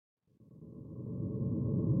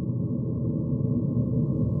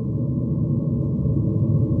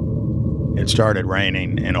It started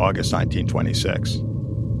raining in August 1926,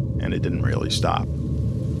 and it didn't really stop.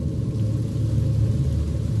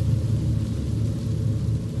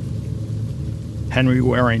 Henry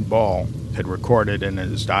Waring Ball had recorded in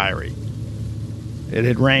his diary, "It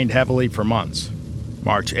had rained heavily for months.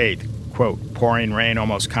 March 8th, quote, pouring rain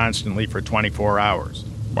almost constantly for 24 hours.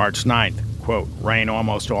 March 9th, quote, rain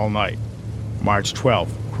almost all night. March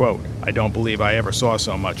 12th, quote, I don't believe I ever saw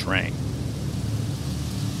so much rain."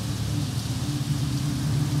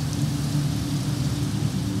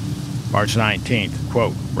 March 19th,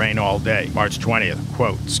 quote, rain all day. March 20th,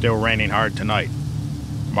 quote, still raining hard tonight.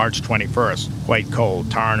 March 21st, quite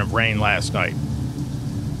cold, torrent of rain last night.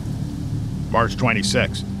 March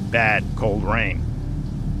 26th, bad, cold rain.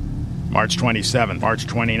 March 27th, March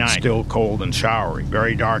 29th, still cold and showery,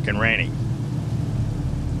 very dark and rainy.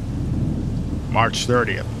 March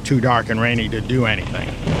 30th, too dark and rainy to do anything.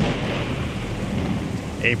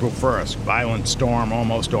 April 1st, violent storm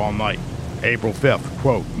almost all night. April 5th,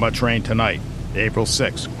 quote, much rain tonight. April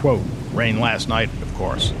 6th, quote, rain last night, of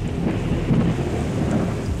course.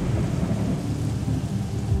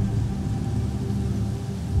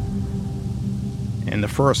 In the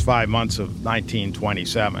first 5 months of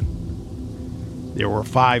 1927, there were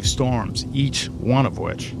 5 storms, each one of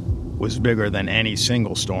which was bigger than any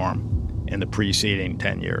single storm in the preceding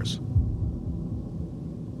 10 years.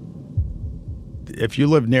 If you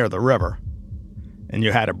lived near the river and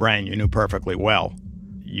you had a brain you knew perfectly well,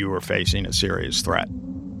 you were facing a serious threat.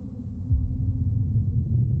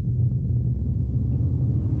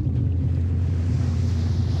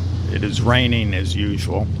 It is raining as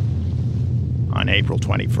usual. On April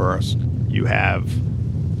 21st, you have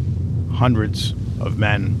hundreds of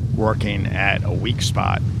men working at a weak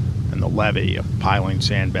spot in the levee, piling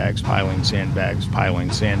sandbags.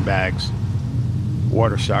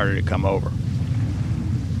 Water started to come over.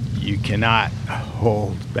 You cannot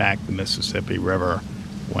hold back the Mississippi River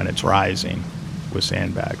when it's rising with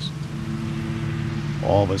sandbags.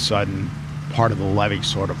 All of a sudden, part of the levee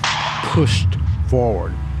sort of pushed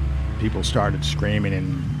forward. People started screaming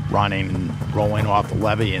and running and rolling off the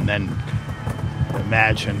levee, and then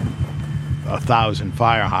imagine 1,000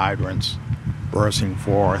 fire hydrants bursting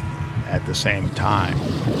forth at the same time.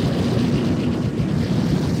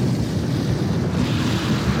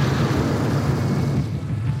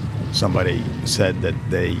 Somebody said that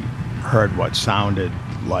they heard what sounded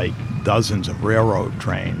like dozens of railroad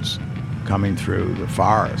trains coming through the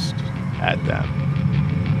forest at them.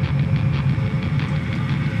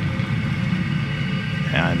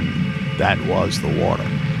 And that was the water.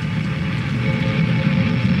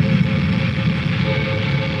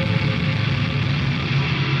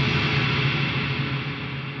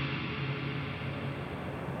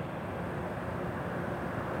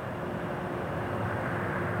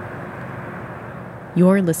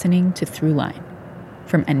 You're listening to Throughline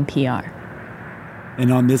from NPR.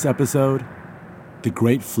 And on this episode, the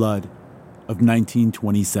Great Flood of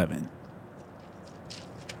 1927.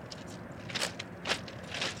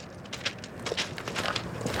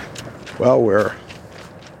 Well, we're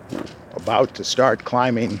about to start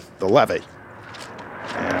climbing the levee.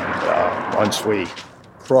 And once we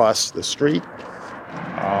cross the street,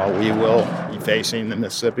 we will be facing the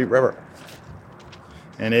Mississippi River.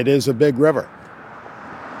 And it is a big river.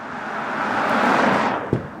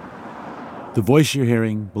 The voice you're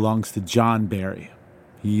hearing belongs to John Barry.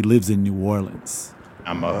 He lives in New Orleans.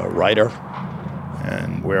 I'm a writer,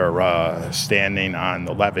 and we're standing on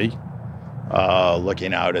the levee,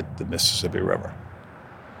 looking out at the Mississippi River.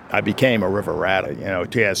 I became a river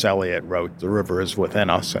rat. T.S. Eliot wrote, "The river is within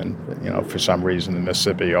us," and, for some reason, the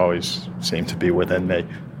Mississippi always seemed to be within me.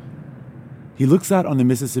 He looks out on the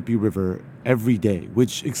Mississippi River every day,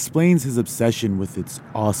 which explains his obsession with its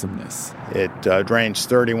awesomeness. It drains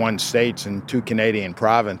 31 states and 2 Canadian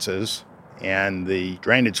provinces, and the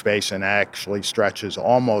drainage basin actually stretches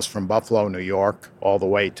almost from Buffalo, New York, all the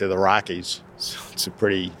way to the Rockies. So it's a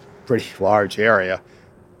pretty large area,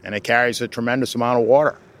 and it carries a tremendous amount of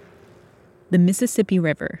water. The Mississippi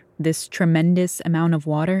River, this tremendous amount of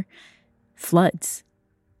water, floods.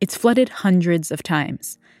 It's flooded hundreds of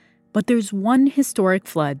times. But there's one historic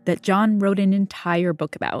flood that John wrote an entire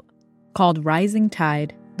book about, called Rising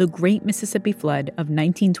Tide, The Great Mississippi Flood of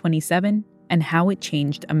 1927 and How It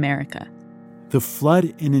Changed America. The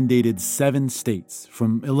flood inundated 7 states,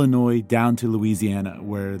 from Illinois down to Louisiana,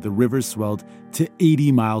 where the river swelled to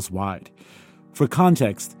 80 miles wide. For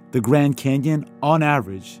context, the Grand Canyon, on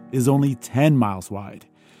average, is only 10 miles wide.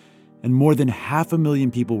 And more than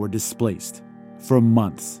 500,000 people were displaced for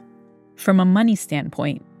months. From a money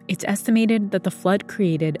standpoint, it's estimated that the flood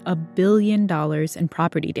created $1 billion in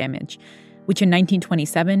property damage, which in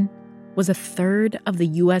 1927 was a third of the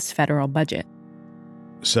U.S. federal budget.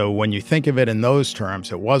 So when you think of it in those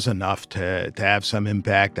terms, it was enough to have some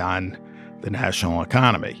impact on the national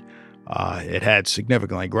economy. It had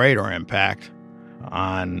significantly greater impact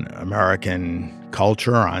on American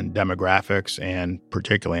culture, on demographics, and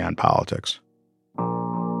particularly on politics.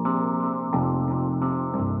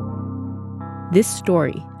 This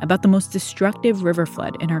story about the most destructive river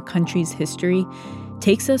flood in our country's history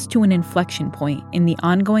takes us to an inflection point in the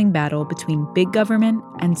ongoing battle between big government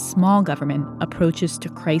and small government approaches to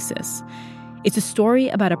crisis. It's a story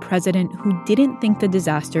about a president who didn't think the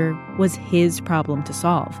disaster was his problem to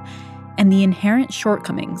solve, and the inherent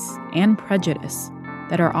shortcomings and prejudice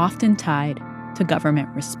that are often tied to government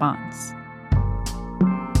response.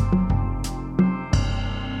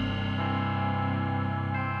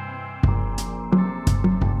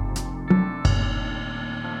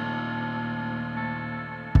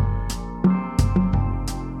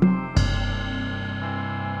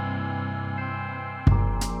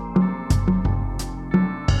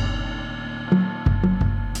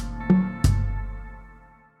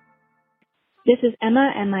 This is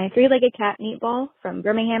Emma and my three-legged cat Meatball from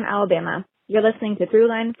Birmingham, Alabama. You're listening to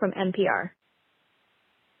Throughline from NPR.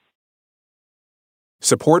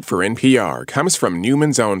 Support for NPR comes from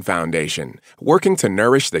Newman's Own Foundation, working to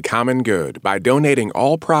nourish the common good by donating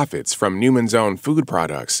all profits from Newman's Own food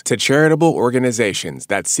products to charitable organizations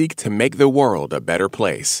that seek to make the world a better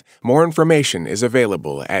place. More information is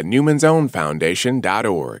available at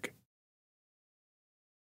newmansownfoundation.org.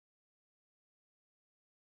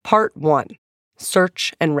 Part 1.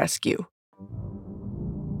 Search and Rescue.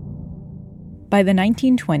 By the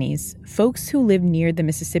 1920s, folks who lived near the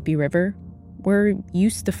Mississippi River were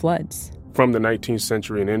used to floods. From the 19th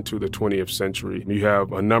century and into the 20th century, you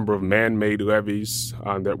have a number of man-made levees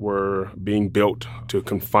that were being built to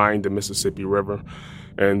confine the Mississippi River,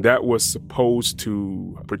 and that was supposed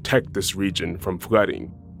to protect this region from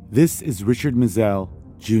flooding. This is Richard Mizell,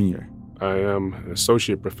 Jr. I am an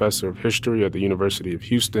associate professor of history at the University of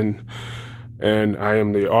Houston, and I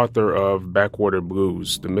am the author of Backwater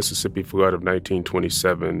Blues, the Mississippi Flood of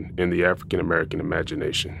 1927 in the African American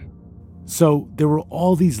Imagination. So there were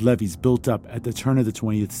all these levees built up at the turn of the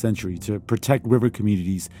 20th century to protect river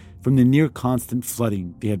communities from the near-constant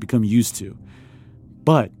flooding they had become used to.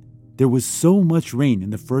 But there was so much rain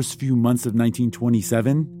in the first few months of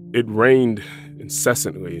 1927. It rained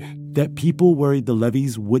incessantly. That people worried the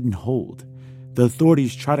levees wouldn't hold. The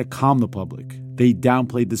authorities tried to calm the public. They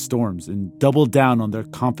downplayed the storms and doubled down on their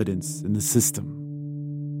confidence in the system.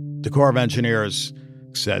 The Corps of Engineers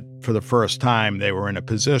said for the first time they were in a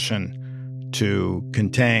position to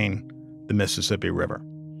contain the Mississippi River.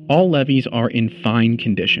 All levees are in fine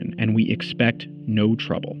condition, and we expect no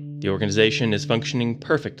trouble. The organization is functioning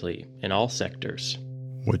perfectly in all sectors.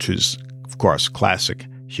 Which is, of course, classic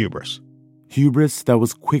hubris. Hubris that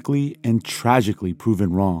was quickly and tragically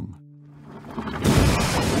proven wrong.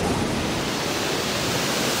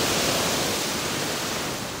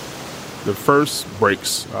 The first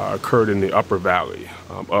breaks occurred in the Upper Valley,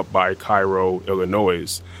 up by Cairo,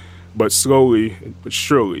 Illinois. But slowly but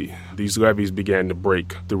surely, these levees began to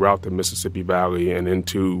break throughout the Mississippi Valley and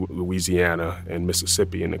into Louisiana and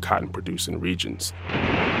Mississippi and the cotton-producing regions.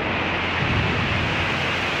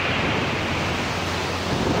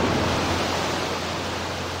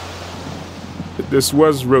 This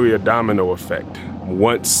was really a domino effect.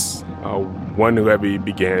 Once one levee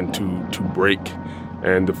began to break,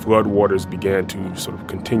 and the floodwaters began to sort of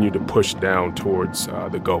continue to push down towards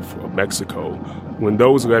the Gulf of Mexico. When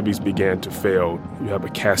those levees began to fail, you have a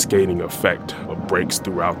cascading effect of breaks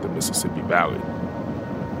throughout the Mississippi Valley.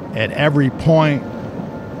 At every point,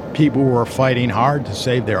 people were fighting hard to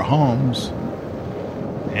save their homes,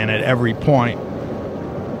 and at every point,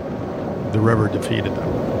 the river defeated them.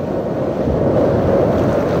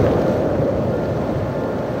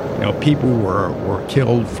 You know, people were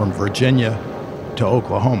killed from Virginia to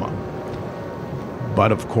Oklahoma.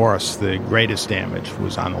 But of course, the greatest damage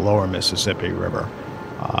was on the lower Mississippi River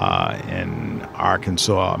in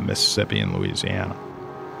Arkansas, Mississippi, and Louisiana.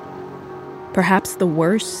 Perhaps the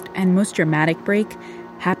worst and most dramatic break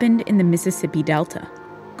happened in the Mississippi Delta,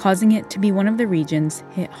 causing it to be one of the regions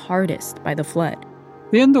hit hardest by the flood.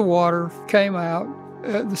 Then the water came out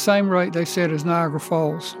at the same rate they said as Niagara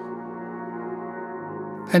Falls.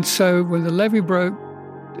 And so when the levee broke,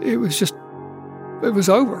 it was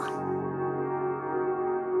over.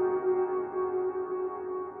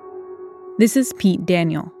 This is Pete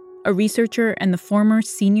Daniel, a researcher and the former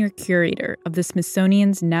senior curator of the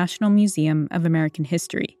Smithsonian's National Museum of American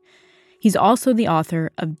History. He's also the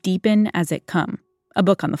author of Deepen as It Come, a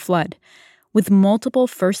book on the flood, with multiple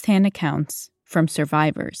firsthand accounts from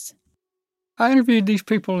survivors. I interviewed these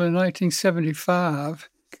people in 1975,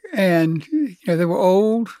 and they were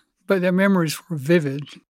old, but their memories were vivid.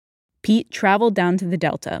 Pete traveled down to the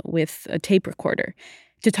Delta with a tape recorder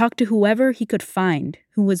to talk to whoever he could find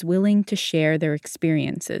who was willing to share their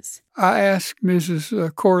experiences. I asked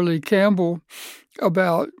Mrs. Corley Campbell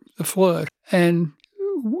about the flood, and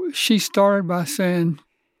she started by saying,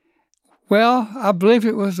 well, I believe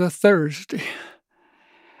it was a Thursday.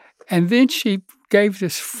 And then she gave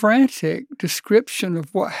this frantic description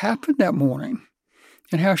of what happened that morning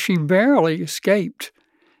and how she barely escaped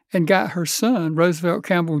and got her son, Roosevelt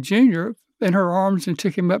Campbell Jr., in her arms and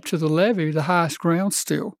took him up to the levee, the highest ground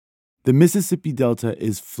still. The Mississippi Delta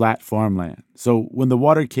is flat farmland, so when the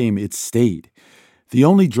water came, it stayed. The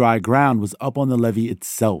only dry ground was up on the levee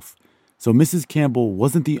itself, so Mrs. Campbell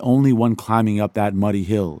wasn't the only one climbing up that muddy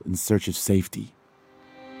hill in search of safety.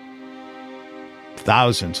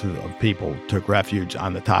 Thousands of people took refuge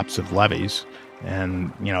on the tops of levees,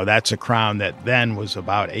 and, that's a crown that then was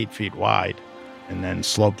about 8 feet wide and then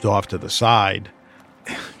sloped off to the side.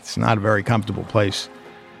 It's not a very comfortable place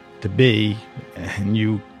to be, and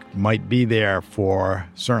you might be there for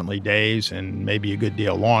certainly days and maybe a good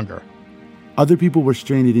deal longer. Other people were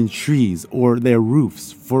stranded in trees or their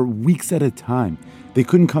roofs for weeks at a time. They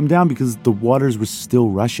couldn't come down because the waters were still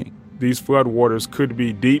rushing. These flood waters could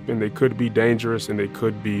be deep, and they could be dangerous, and they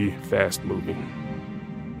could be fast-moving.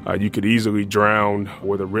 You could easily drown,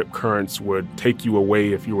 or the rip currents would take you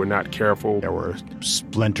away if you were not careful. There were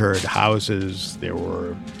splintered houses, there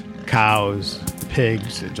were cows,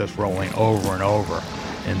 pigs, just rolling over and over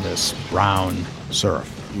in this brown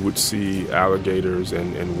surf. You would see alligators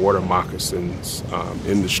and water moccasins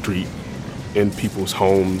in the street, in people's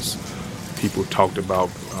homes. People talked about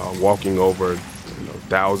walking over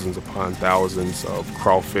thousands upon thousands of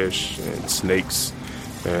crawfish and snakes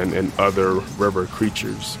and other river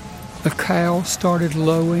creatures. The cows started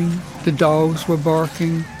lowing, the dogs were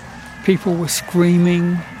barking, people were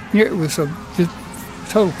screaming. It was a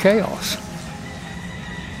total chaos.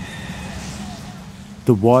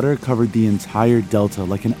 The water covered the entire delta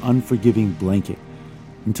like an unforgiving blanket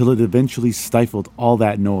until it eventually stifled all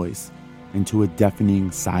that noise into a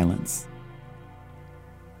deafening silence.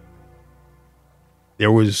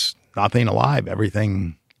 There was nothing alive.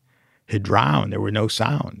 Everything had drowned. There were no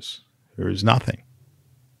sounds. There was nothing.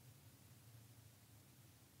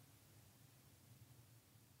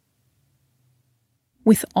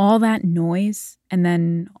 With all that noise and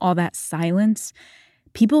then all that silence,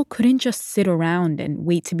 people couldn't just sit around and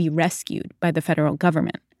wait to be rescued by the federal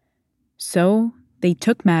government. So they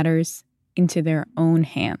took matters into their own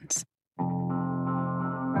hands.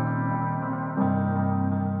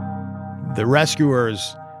 The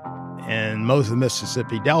rescuers in most of the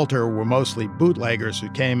Mississippi Delta were mostly bootleggers who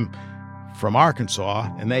came from Arkansas,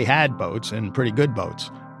 and they had boats, and pretty good boats.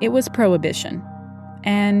 It was Prohibition.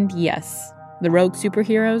 And yes, the rogue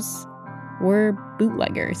superheroes were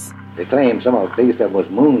bootleggers. They claimed some of these that was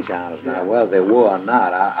moonshiners. Now, whether they were or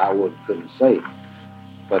not, I couldn't say.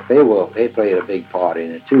 But they played a big part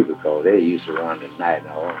in it, too, because they used to run at night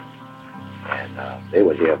and they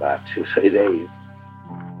were here about 2-3 days.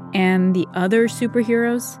 And the other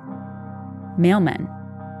superheroes? Mailmen.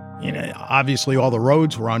 Obviously all the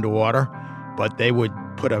roads were underwater, but they would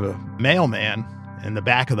put a mailman in the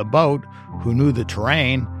back of the boat who knew the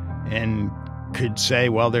terrain and could say,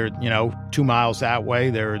 well, there, 2 miles that way,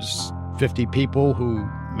 there's 50 people who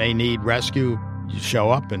may need rescue. You show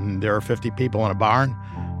up and there are 50 people in a barn,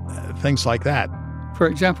 things like that. For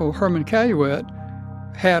example, Herman Caillouette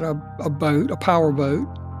had a boat, a power boat,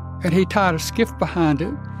 and he tied a skiff behind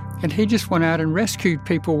it, and he just went out and rescued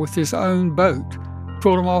people with his own boat,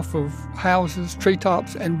 pulled them off of houses,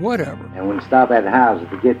 treetops, and whatever. And when you stop at the houses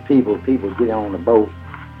to get people get on the boat,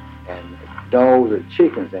 and dogs or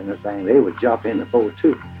chickens and everything, they would jump in the boat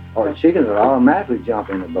too. Or the chickens would automatically jump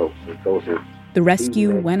in the boat because the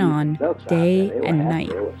rescue went on day and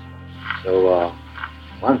night. So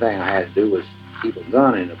one thing I had to do was keep a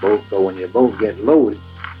gun in the boat, so when your boat gets loaded,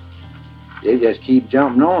 they just keep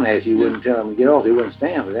jumping on as you wouldn't tell them to get off. They wouldn't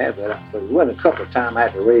stand for that. But it wasn't a couple of times I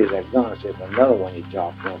had to raise that gun and say, if another one you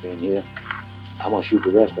jump in here, I'm going to shoot the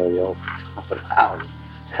rest of you off the house.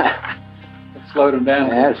 Slow them down.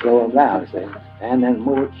 Yeah, slow them down, see. And then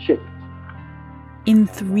more chickens. In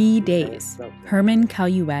 3 days, Herman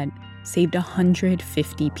Caillouette saved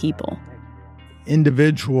 150 people.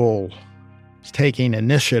 Individuals taking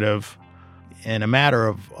initiative in a matter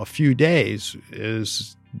of a few days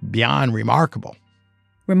is beyond remarkable.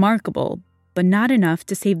 Remarkable, but not enough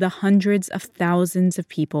to save the hundreds of thousands of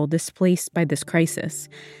people displaced by this crisis.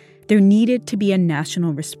 There needed to be a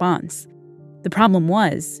national response. The problem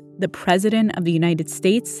was, the President of the United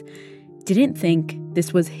States didn't think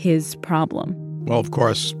this was his problem. Well, of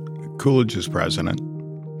course, Coolidge was president.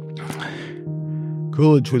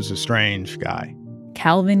 Coolidge was a strange guy.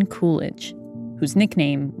 Calvin Coolidge, whose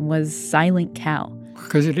nickname was Silent Cal.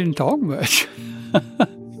 Because he didn't talk much.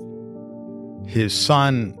 His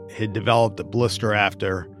son had developed a blister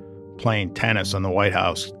after playing tennis on the White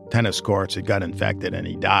House tennis courts. It got infected and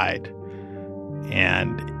he died.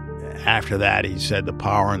 And after that, he said the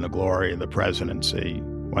power and the glory of the presidency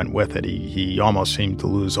went with it. He almost seemed to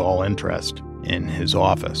lose all interest in his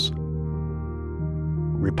office.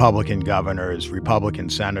 Republican governors, Republican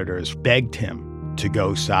senators begged him to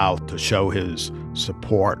go south to show his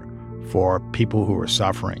support for people who were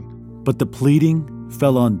suffering. But the pleading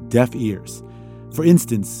fell on deaf ears. For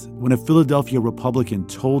instance, when a Philadelphia Republican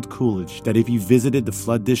told Coolidge that if he visited the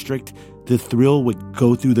flood district, the thrill would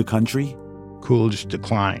go through the country, Coolidge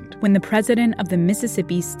declined. When the president of the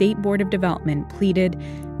Mississippi State Board of Development pleaded,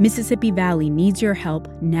 Mississippi Valley needs your help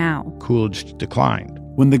now, Coolidge declined.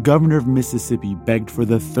 When the governor of Mississippi begged for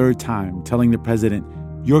the third time, telling the president,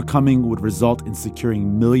 your coming would result in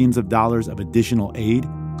securing millions of dollars of additional aid,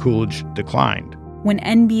 Coolidge declined. When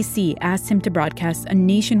NBC asked him to broadcast a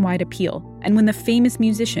nationwide appeal, and when the famous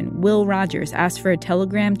musician Will Rogers asked for a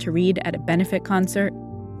telegram to read at a benefit concert,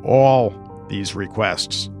 all these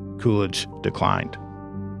requests, Coolidge declined.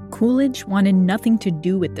 Coolidge wanted nothing to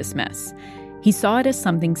do with this mess. He saw it as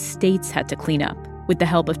something states had to clean up, with the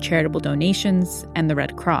help of charitable donations and the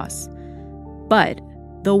Red Cross. But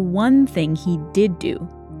the one thing he did do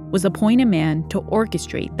was appoint a man to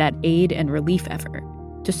orchestrate that aid and relief effort,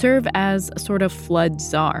 to serve as a sort of flood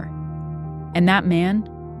czar. And that man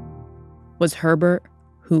was Herbert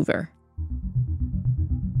Hoover.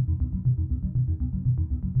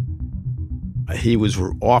 He was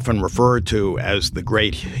often referred to as the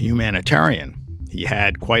great humanitarian. He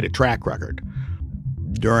had quite a track record.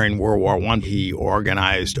 During World War I, he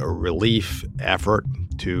organized a relief effort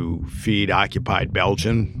to feed occupied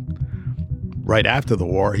Belgium. Right after the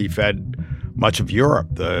war, he fed much of Europe.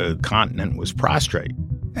 The continent was prostrate.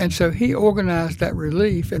 And so he organized that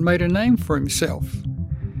relief and made a name for himself.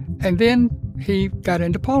 And then he got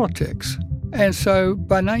into politics. And so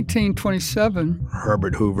by 1927...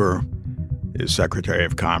 Herbert Hoover is Secretary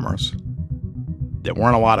of Commerce. There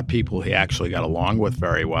weren't a lot of people he actually got along with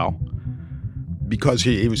very well because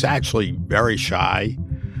he was actually very shy.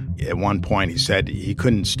 At one point, he said he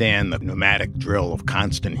couldn't stand the pneumatic drill of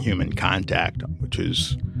constant human contact, which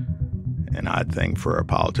is an odd thing for a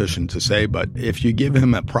politician to say, but if you give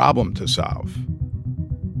him a problem to solve,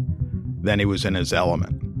 then he was in his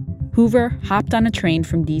element. Hoover hopped on a train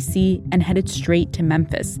from D.C. and headed straight to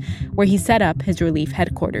Memphis, where he set up his relief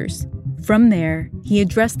headquarters. From there, he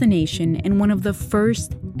addressed the nation in one of the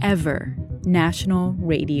first ever national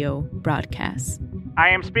radio broadcasts. I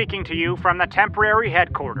am speaking to you from the temporary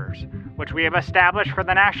headquarters, which we have established for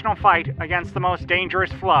the national fight against the most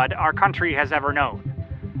dangerous flood our country has ever known.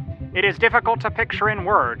 It is difficult to picture in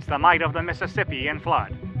words the might of the Mississippian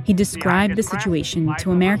flood. He described the situation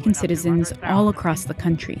to American citizens all across the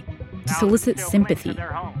country to solicit sympathy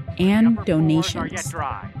and donations.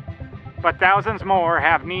 But thousands more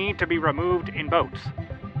have need to be removed in boats.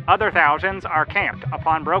 Other thousands are camped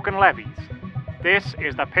upon broken levees. This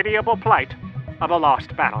is the pitiable plight of a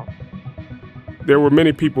lost battle. There were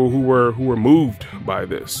many people who were moved by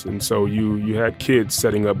this, and so you had kids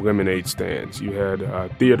setting up lemonade stands. You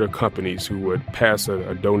had theater companies who would pass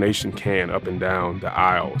a donation can up and down the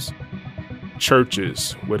aisles.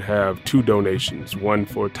 Churches would have two donations, one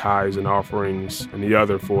for tithes and offerings and the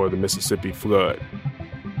other for the Mississippi flood.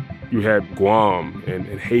 You had Guam and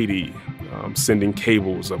Haiti sending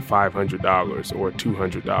cables of $500 or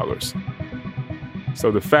 $200. So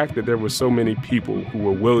the fact that there were so many people who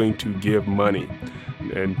were willing to give money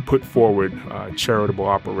and put forward charitable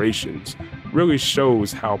operations really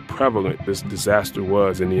shows how prevalent this disaster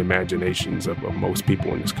was in the imaginations of most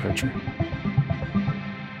people in this country.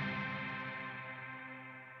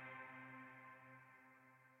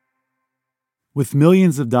 With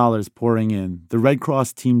millions of dollars pouring in, the Red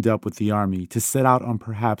Cross teamed up with the Army to set out on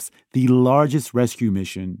perhaps the largest rescue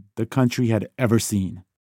mission the country had ever seen.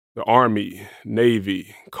 The Army,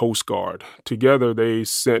 Navy, Coast Guard, together they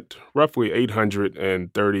sent roughly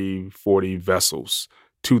 40 vessels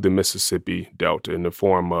to the Mississippi Delta in the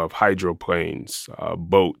form of hydroplanes,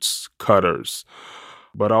 boats, cutters,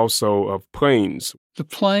 but also of planes. The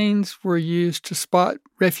planes were used to spot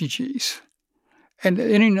refugees. And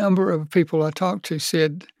any number of people I talked to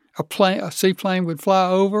said a seaplane would fly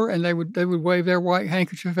over, and they would wave their white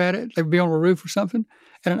handkerchief at it. They would be on a roof or something,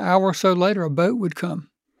 and an hour or so later, a boat would come.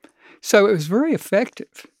 So it was very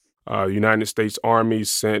effective. United States Army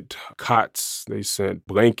sent cots, they sent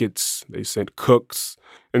blankets, they sent cooks.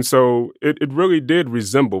 And so it really did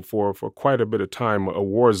resemble for quite a bit of time a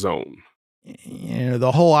war zone.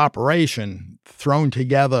 The whole operation thrown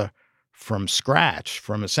together from scratch,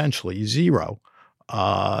 from essentially zero,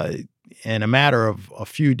 in a matter of a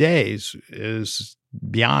few days is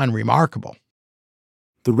beyond remarkable.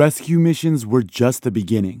 The rescue missions were just the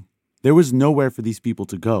beginning. There was nowhere for these people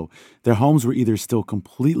to go. Their homes were either still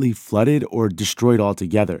completely flooded or destroyed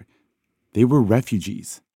altogether. They were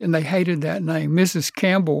refugees. And they hated that name. Mrs.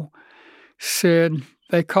 Campbell said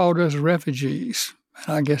they called us refugees.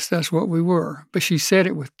 And I guess that's what we were. But she said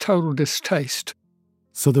it with total distaste.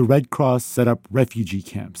 So the Red Cross set up refugee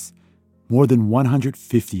camps, more than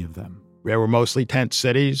 150 of them. They were mostly tent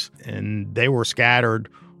cities, and they were scattered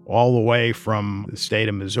all the way from the state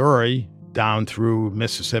of Missouri down through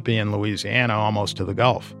Mississippi and Louisiana, almost to the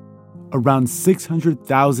Gulf. Around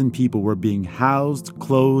 600,000 people were being housed,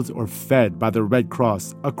 clothed, or fed by the Red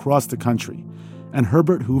Cross across the country. And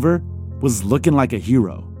Herbert Hoover was looking like a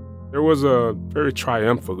hero. There was a very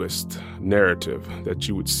triumphalist narrative that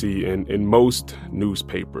you would see in most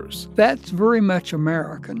newspapers. That's very much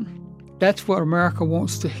American. That's what America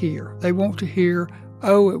wants to hear. They want to hear,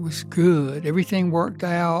 oh, it was good. Everything worked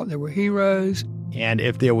out. There were heroes. And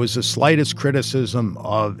if there was the slightest criticism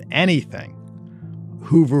of anything,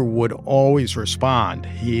 Hoover would always respond.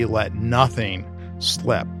 He let nothing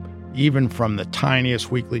slip, even from the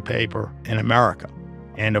tiniest weekly paper in America.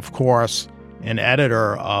 And of course, an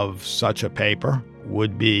editor of such a paper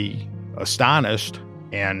would be astonished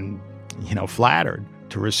and, flattered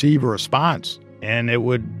to receive a response, and it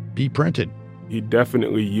would be printed. He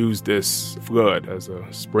definitely used this flood as a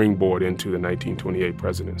springboard into the 1928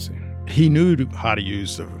 presidency. He knew how to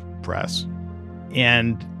use the press.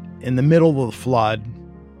 And in the middle of the flood,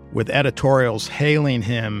 with editorials hailing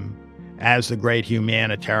him as the great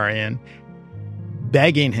humanitarian,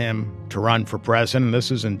 begging him to run for president.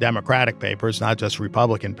 This is in Democratic papers, not just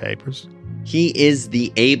Republican papers. He is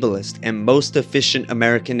the ablest and most efficient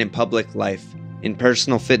American in public life. In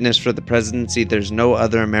personal fitness for the presidency, there's no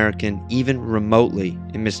other American, even remotely,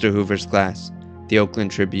 in Mr. Hoover's class. The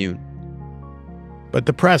Oakland Tribune. But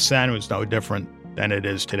the press then was no different than it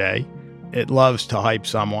is today. It loves to hype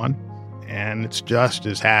someone, and it's just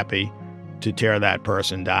as happy to tear that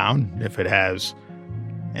person down if it has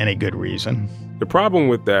any good reason. The problem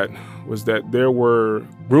with that was that there were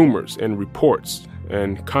rumors and reports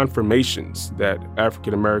and confirmations that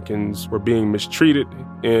African Americans were being mistreated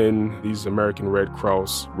in these American Red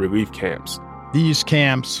Cross relief camps. These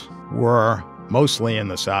camps were mostly in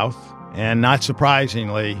the South, and not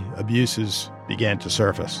surprisingly, abuses began to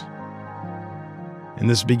surface. And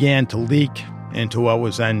this began to leak into what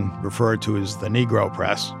was then referred to as the Negro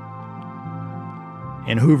press.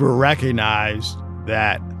 And Hoover recognized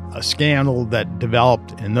that a scandal that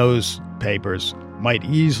developed in those papers might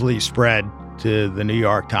easily spread to the New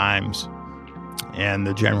York Times and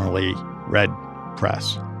the generally read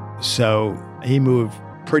press. So he moved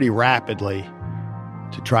pretty rapidly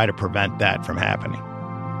to try to prevent that from happening.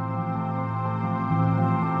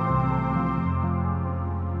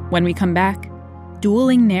 When we come back,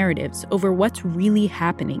 dueling narratives over what's really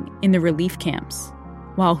happening in the relief camps,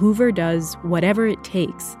 while Hoover does whatever it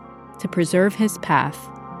takes to preserve his path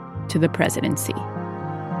to the presidency.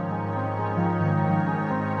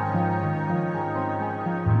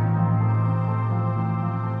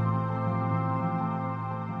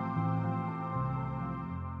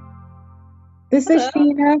 This is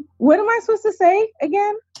Sheena. What am I supposed to say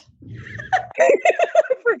again? I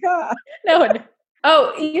forgot. No.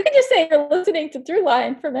 Oh, you can just say you're listening to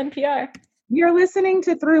Throughline from NPR. You're listening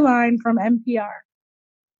to Throughline from NPR.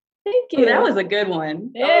 Thank you. Ooh, that was a good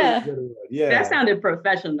one. Yeah. That sounded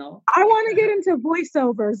professional. I want to get into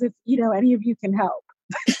voiceovers if, any of you can help.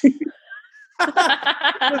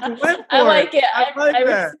 I like it. I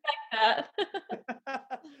respect that.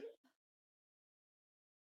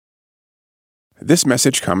 This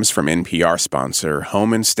message comes from NPR sponsor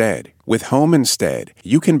Home Instead. With Home Instead,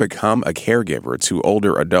 you can become a caregiver to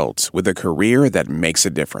older adults with a career that makes a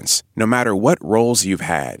difference. No matter what roles you've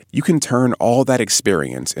had, you can turn all that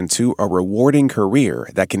experience into a rewarding career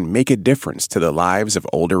that can make a difference to the lives of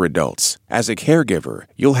older adults. As a caregiver,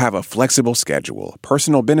 you'll have a flexible schedule,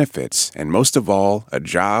 personal benefits, and most of all, a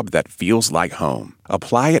job that feels like home.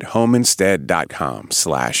 Apply at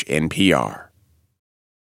homeinstead.com/NPR.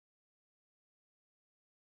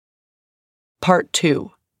 Part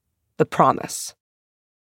 2. The Promise.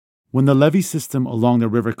 When the levee system along the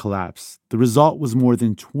river collapsed, the result was more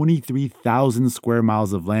than 23,000 square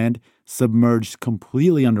miles of land submerged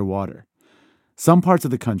completely underwater. Some parts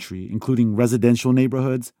of the country, including residential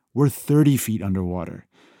neighborhoods, were 30 feet underwater.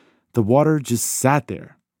 The water just sat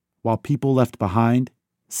there, while people left behind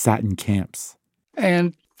sat in camps.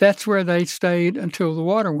 And that's where they stayed until the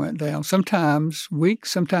water went down, sometimes weeks,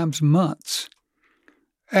 sometimes months.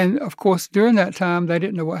 And, of course, during that time, they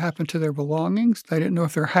didn't know what happened to their belongings. They didn't know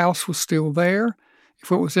if their house was still there, if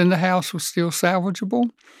what was in the house was still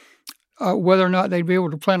salvageable, whether or not they'd be able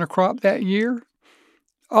to plant a crop that year.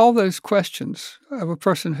 All those questions of a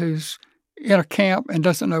person who's in a camp and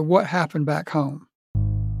doesn't know what happened back home.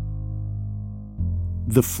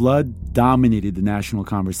 The flood dominated the national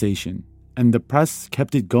conversation, and the press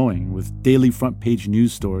kept it going with daily front-page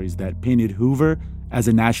news stories that painted Hoover as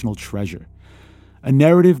a national treasure, a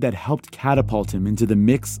narrative that helped catapult him into the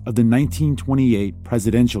mix of the 1928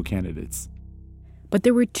 presidential candidates. But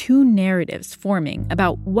there were two narratives forming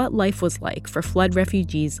about what life was like for flood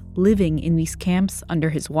refugees living in these camps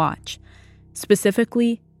under his watch,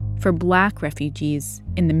 specifically for Black refugees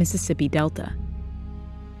in the Mississippi Delta.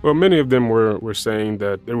 Well, many of them were saying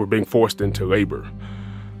that they were being forced into labor,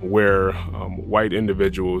 where white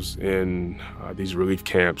individuals in these relief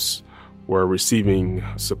camps were receiving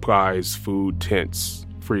supplies, food, tents,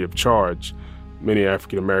 free of charge. Many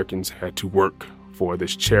African Americans had to work for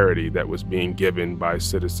this charity that was being given by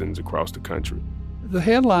citizens across the country. The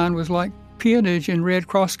headline was like peonage in Red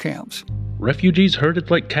Cross camps. Refugees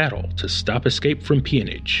herded like cattle to stop escape from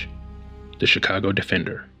peonage. The Chicago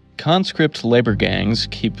Defender. Conscript labor gangs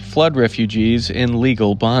keep flood refugees in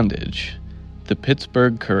legal bondage. The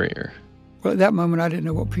Pittsburgh Courier. Well, at that moment, I didn't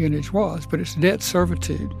know what peonage was, but it's debt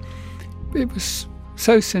servitude. It was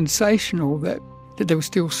so sensational that there was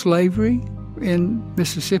still slavery in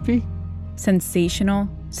Mississippi. Sensational,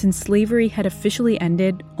 since slavery had officially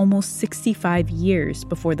ended almost 65 years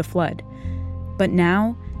before the flood. But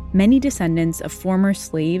now, many descendants of former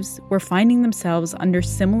slaves were finding themselves under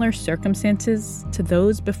similar circumstances to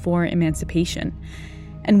those before emancipation.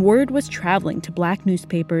 And word was traveling to Black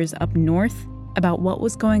newspapers up north about what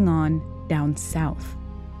was going on down south.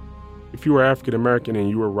 If you were African American and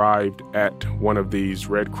you arrived at one of these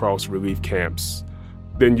Red Cross relief camps,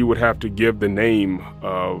 then you would have to give the name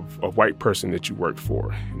of a white person that you worked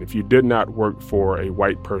for. And if you did not work for a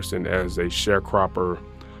white person as a sharecropper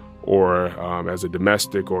or as a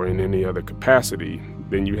domestic or in any other capacity,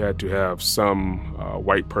 then you had to have some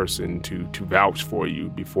white person to vouch for you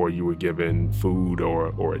before you were given food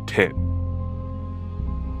or a tent.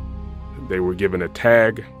 They were given a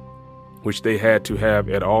tag, which they had to have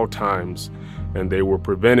at all times, and they were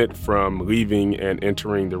prevented from leaving and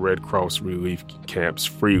entering the Red Cross relief camps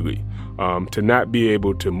freely. To not be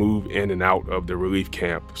able to move in and out of the relief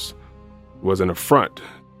camps was an affront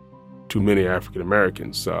to many African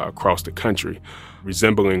Americans across the country,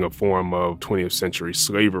 resembling a form of 20th century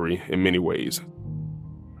slavery in many ways.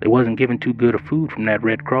 They wasn't given too good of food from that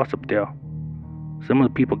Red Cross up there. Some of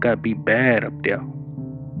the people got beat bad up there.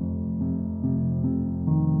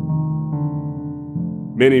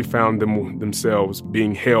 Many found themselves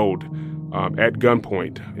being held at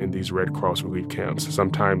gunpoint in these Red Cross relief camps,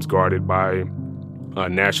 sometimes guarded by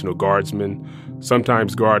National Guardsmen,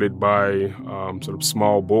 sometimes guarded by sort of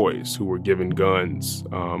small boys who were given guns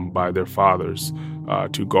by their fathers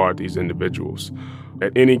to guard these individuals.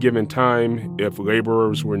 At any given time, if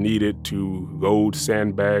laborers were needed to load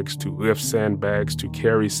sandbags, to lift sandbags, to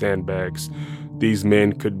carry sandbags, these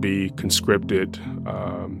men could be conscripted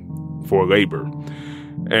for labor.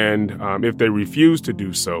 And if they refused to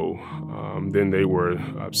do so, then they were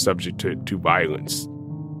subject to violence.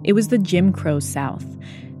 It was the Jim Crow South.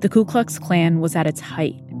 The Ku Klux Klan was at its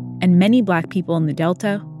height, and many Black people in the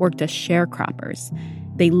Delta worked as sharecroppers.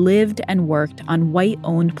 They lived and worked on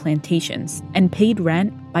white-owned plantations and paid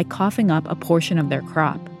rent by coughing up a portion of their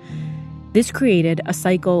crop. This created a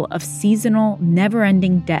cycle of seasonal,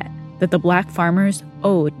 never-ending debt that the Black farmers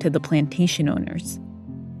owed to the plantation owners.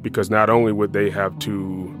 Because not only would they have to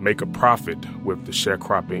make a profit with the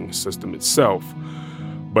sharecropping system itself,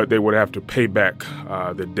 but they would have to pay back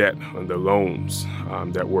the debt and the loans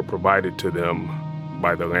that were provided to them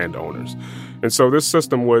by the landowners. And so this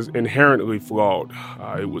system was inherently flawed.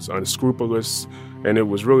 It was unscrupulous, and it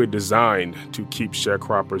was really designed to keep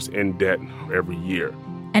sharecroppers in debt every year.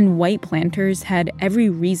 And white planters had every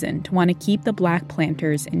reason to want to keep the Black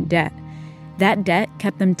planters in debt. That debt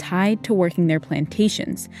kept them tied to working their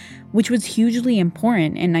plantations, which was hugely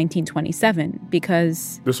important in 1927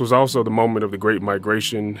 because this was also the moment of the Great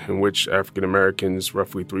Migration, in which African Americans,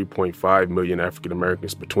 roughly 3.5 million African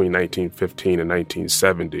Americans between 1915 and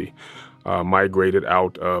 1970, migrated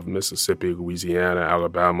out of Mississippi, Louisiana,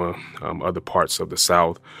 Alabama, other parts of the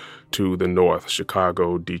South to the North,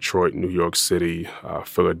 Chicago, Detroit, New York City,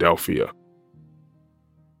 Philadelphia.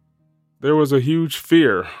 There was a huge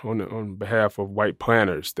fear on behalf of white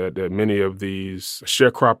planters that many of these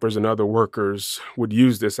sharecroppers and other workers would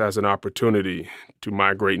use this as an opportunity to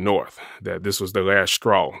migrate north, that this was the last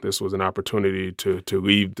straw. This was an opportunity to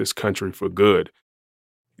leave this country for good.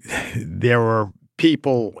 There were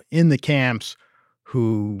people in the camps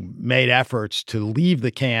who made efforts to leave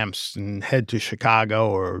the camps and head to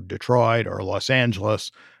Chicago or Detroit or Los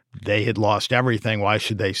Angeles. They had lost everything. Why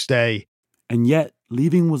should they stay? And yet,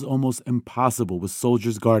 leaving was almost impossible with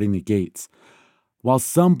soldiers guarding the gates. While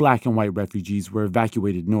some black and white refugees were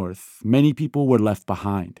evacuated north, many people were left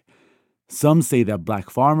behind. Some say that black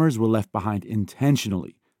farmers were left behind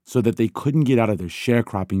intentionally so that they couldn't get out of their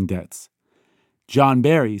sharecropping debts. John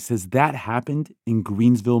Barry says that happened in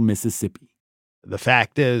Greensville, Mississippi. The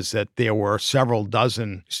fact is that there were several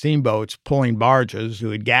dozen steamboats pulling barges who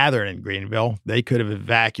had gathered in Greenville. They could have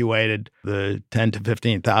evacuated the 10 to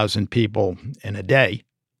 15,000 people in a day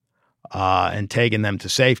and taken them to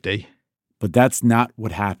safety. But that's not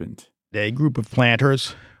what happened. A group of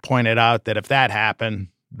planters pointed out that if that happened,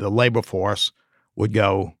 the labor force would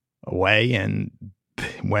go away, and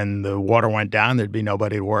when the water went down, there'd be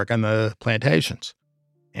nobody to work on the plantations.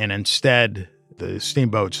 And instead, the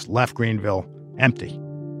steamboats left Greenville empty.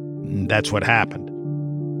 And that's what happened.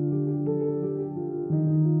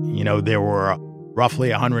 You know, there were roughly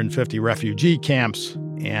 150 refugee camps,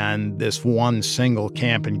 and this one single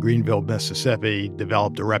camp in Greenville, Mississippi,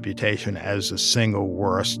 developed a reputation as the single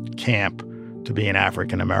worst camp to be an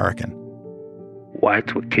African American.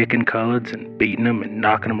 Whites were kicking coloreds and beating them and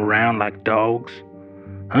knocking them around like dogs.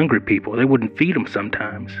 Hungry people, they wouldn't feed them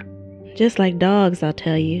sometimes. Just like dogs, I'll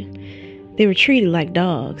tell you. They were treated like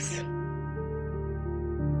dogs.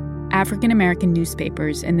 African American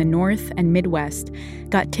newspapers in the North and Midwest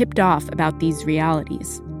got tipped off about these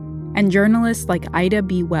realities. And journalists like Ida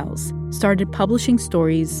B. Wells started publishing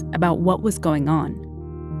stories about what was going on.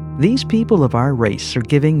 These people of our race are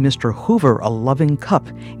giving Mr. Hoover a loving cup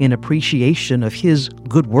in appreciation of his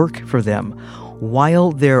good work for them,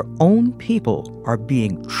 while their own people are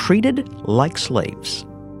being treated like slaves.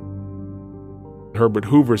 Herbert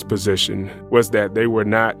Hoover's position was that they were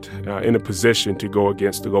not in a position to go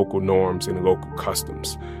against the local norms and local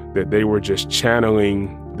customs, that they were just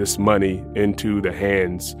channeling this money into the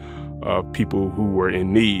hands of people who were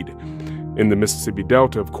in need. In the Mississippi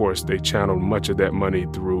Delta, of course, they channeled much of that money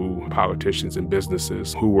through politicians and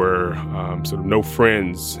businesses who were sort of no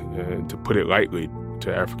friends, to put it lightly,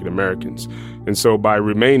 to African Americans. And so by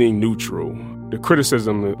remaining neutral, the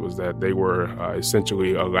criticism was that they were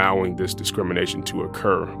essentially allowing this discrimination to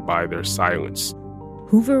occur by their silence.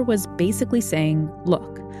 Hoover was basically saying,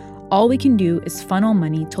 look, all we can do is funnel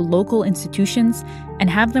money to local institutions and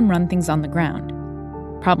have them run things on the ground.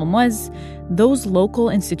 Problem was, those local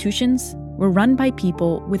institutions were run by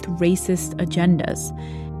people with racist agendas.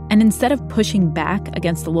 And instead of pushing back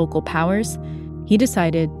against the local powers, he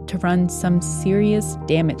decided to run some serious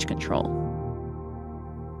damage control.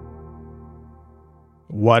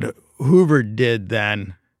 What Hoover did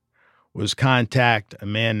then was contact a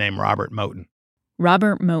man named Robert Moton.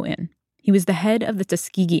 Robert Moton. He was the head of the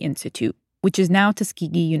Tuskegee Institute, which is now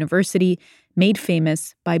Tuskegee University, made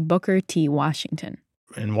famous by Booker T. Washington.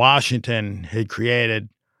 And Washington had created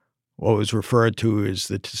what was referred to as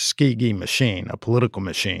the Tuskegee machine, a political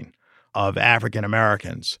machine of African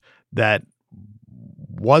Americans that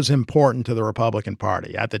was important to the Republican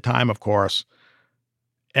Party. At the time, of course,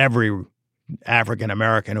 every African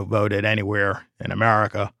American who voted anywhere in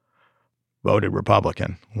America voted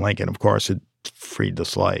Republican. Lincoln, of course, had freed the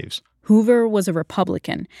slaves. Hoover was a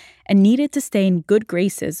Republican and needed to stay in good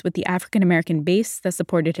graces with the African American base that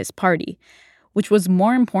supported his party, which was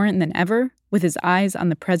more important than ever with his eyes on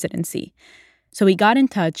the presidency. So he got in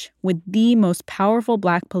touch with the most powerful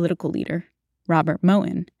black political leader, Robert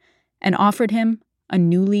Moton, and offered him a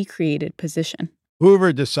newly created position.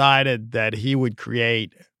 Hoover decided that he would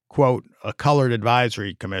create, quote, a colored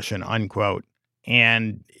advisory commission, unquote,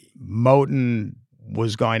 and Moton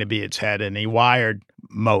was going to be its head, and he wired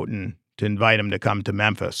Moton to invite him to come to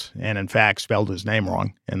Memphis, and in fact spelled his name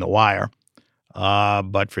wrong in the wire,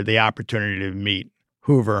 but for the opportunity to meet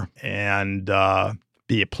Hoover and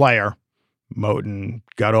be a player, Moton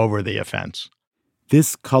got over the offense.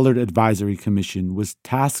 This Colored Advisory Commission was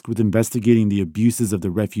tasked with investigating the abuses of the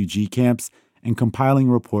refugee camps and compiling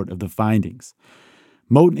a report of the findings.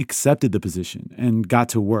 Moton accepted the position and got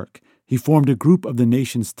to work. He formed a group of the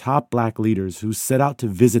nation's top Black leaders who set out to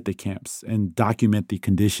visit the camps and document the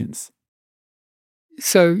conditions.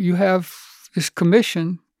 So you have this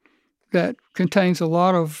commission that contains a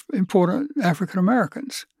lot of important African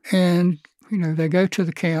Americans. And, they go to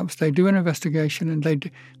the camps, they do an investigation, and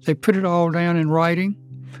they put it all down in writing.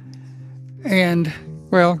 And,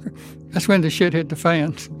 well, that's when the shit hit the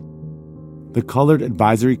fan. The Colored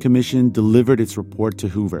Advisory Commission delivered its report to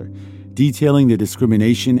Hoover, detailing the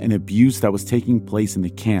discrimination and abuse that was taking place in the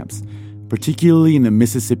camps, particularly in the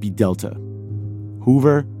Mississippi Delta.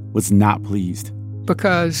 Hoover was not pleased.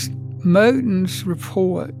 Because Moton's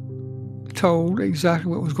report told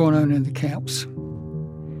exactly what was going on in the camps.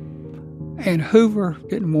 And Hoover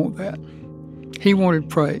didn't want that. He wanted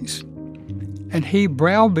praise. And he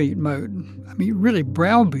browbeat Moton. Really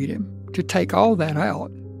browbeat him to take all that out.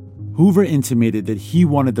 Hoover intimated that he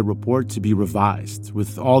wanted the report to be revised,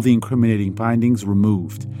 with all the incriminating findings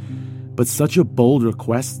removed. But such a bold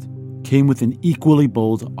request came with an equally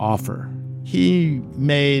bold offer. He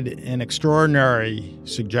made an extraordinary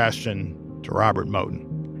suggestion to Robert Moton.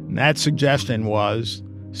 And that suggestion was,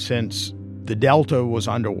 since the Delta was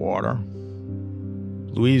underwater,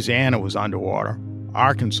 Louisiana was underwater,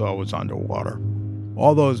 Arkansas was underwater,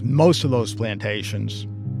 most of those plantations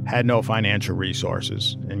had no financial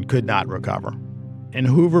resources and could not recover. And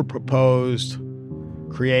Hoover proposed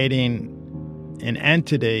creating an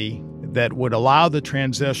entity that would allow the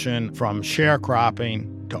transition from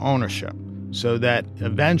sharecropping to ownership, so that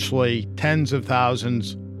eventually tens of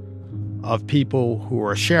thousands of people who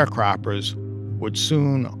were sharecroppers would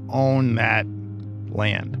soon own that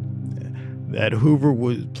land. That Hoover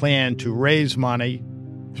would plan to raise money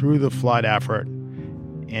through the flood effort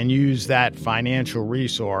and use that financial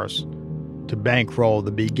resource to bankroll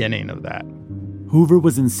the beginning of that. Hoover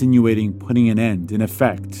was insinuating putting an end, in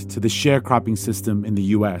effect, to the sharecropping system in the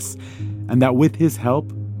U.S., and that with his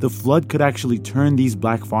help, the flood could actually turn these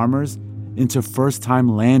Black farmers into first-time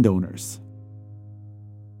landowners.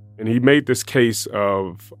 And he made this case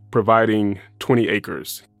of providing 20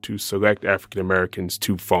 acres to select African Americans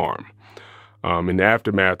to farm in the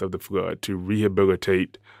aftermath of the flood to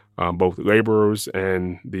rehabilitate both laborers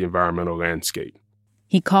and the environmental landscape.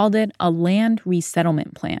 He called it a land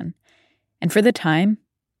resettlement plan. And for the time,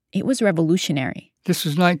 it was revolutionary. This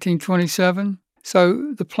was 1927,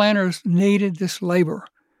 so the planters needed this labor.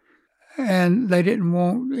 And they didn't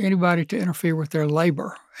want anybody to interfere with their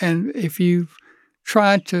labor. And if you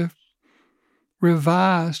tried to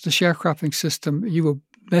revise the sharecropping system, you were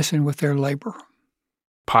messing with their labor.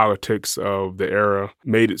 Politics of the era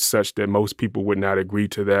made it such that most people would not agree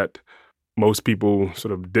to that. Most people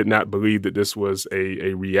sort of did not believe that this was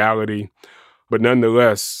a reality. But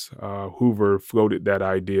nonetheless, Hoover floated that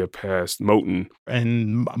idea past Moton.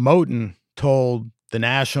 And Moton told the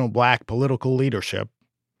national Black political leadership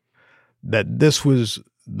that this was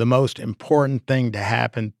the most important thing to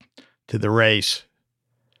happen to the race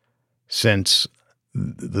since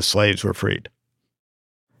the slaves were freed.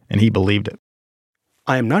 And he believed it.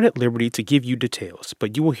 I am not at liberty to give you details,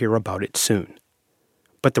 but you will hear about it soon.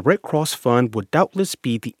 But the Red Cross Fund will doubtless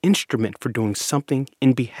be the instrument for doing something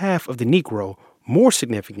in behalf of the Negro more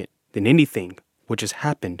significant than anything which has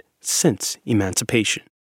happened since emancipation.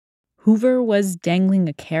 Hoover was dangling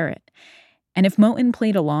a carrot. And if Moton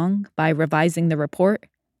played along by revising the report,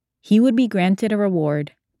 he would be granted a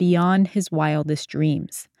reward beyond his wildest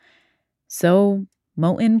dreams. So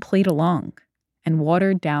Moton played along and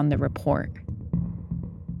watered down the report.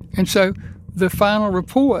 And so the final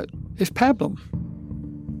report is pablum.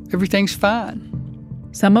 Everything's fine.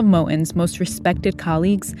 Some of Moton's most respected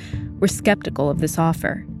colleagues were skeptical of this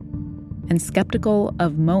offer, and skeptical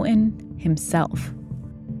of Moton himself.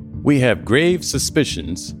 We have grave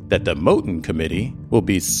suspicions that the Moton Committee will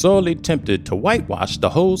be sorely tempted to whitewash the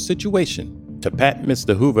whole situation, to pat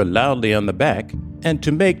Mr. Hoover loudly on the back, and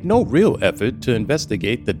to make no real effort to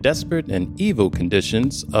investigate the desperate and evil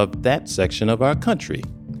conditions of that section of our country.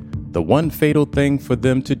 The one fatal thing for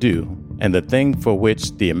them to do, and the thing for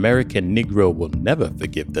which the American Negro will never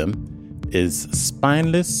forgive them, is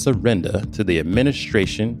spineless surrender to the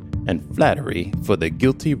administration and flattery for the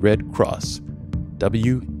guilty Red Cross.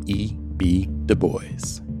 W.E.B. Du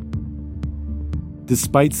Bois.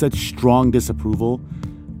 Despite such strong disapproval,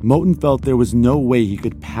 Moton felt there was no way he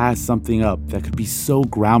could pass something up that could be so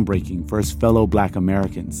groundbreaking for his fellow Black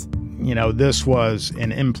Americans. This was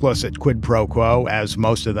an implicit quid pro quo, as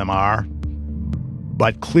most of them are.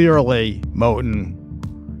 But clearly, Moton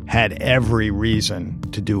had every reason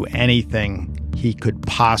to do anything he could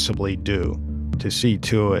possibly do to see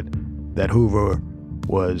to it that Hoover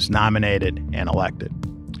was nominated and elected.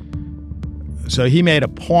 So he made a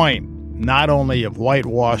point not only of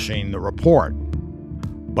whitewashing the report,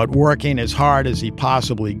 but working as hard as he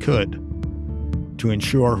possibly could to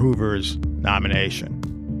ensure Hoover's nomination.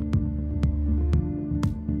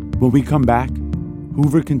 When we come back,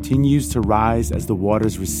 Hoover continues to rise as the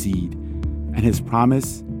waters recede, and his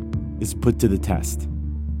promise is put to the test.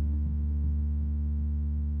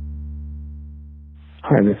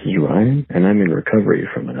 Hi, this is Ryan, and I'm in recovery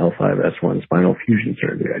from an L5-S1 spinal fusion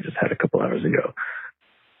surgery I just had a couple hours ago.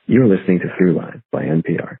 You're listening to Throughline by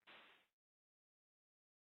NPR.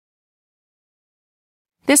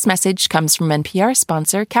 This message comes from NPR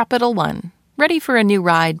sponsor Capital One. Ready for a new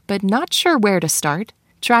ride, but not sure where to start?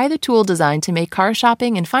 Try the tool designed to make car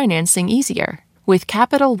shopping and financing easier. With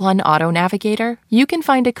Capital One Auto Navigator, you can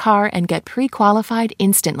find a car and get pre-qualified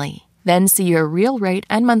instantly. Then see your real rate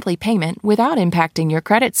and monthly payment without impacting your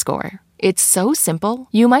credit score. It's so simple,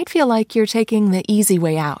 you might feel like you're taking the easy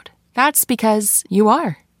way out. That's because you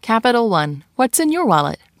are. Capital One. What's in your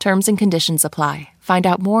wallet? Terms and conditions apply. Find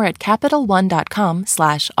out more at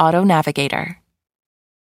CapitalOne.com/autonavigator.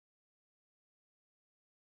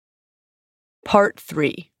 Part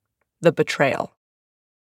 3. The Betrayal.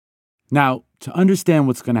 Now, to understand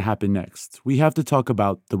what's going to happen next, we have to talk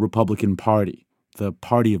about the Republican Party, the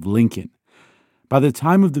party of Lincoln. By the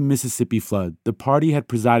time of the Mississippi flood, the party had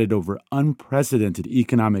presided over unprecedented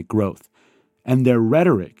economic growth, and their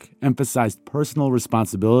rhetoric emphasized personal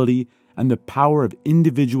responsibility and the power of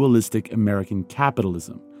individualistic American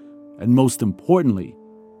capitalism, and most importantly,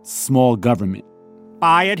 small government.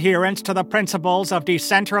 By adherence to the principles of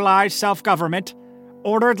decentralized self-government,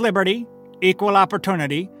 ordered liberty, equal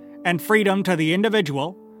opportunity, and freedom to the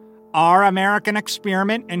individual, our American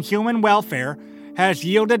experiment in human welfare has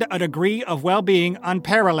yielded a degree of well-being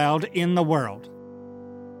unparalleled in the world.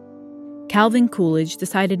 Calvin Coolidge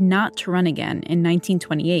decided not to run again in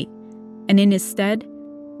 1928, and in his stead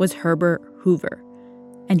was Herbert Hoover.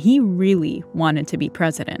 And he really wanted to be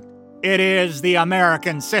president. It is the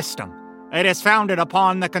American system. It is founded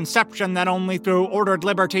upon the conception that only through ordered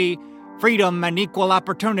liberty, freedom, and equal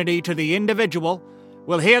opportunity to the individual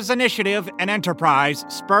will his initiative and enterprise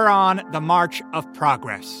spur on the march of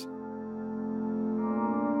progress.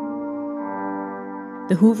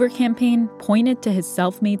 The Hoover campaign pointed to his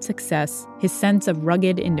self-made success, his sense of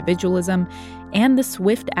rugged individualism, and the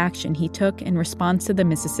swift action he took in response to the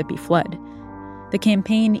Mississippi flood. The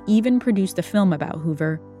campaign even produced a film about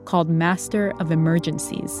Hoover called Master of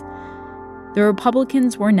Emergencies. The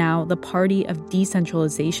Republicans were now the party of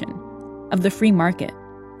decentralization, of the free market,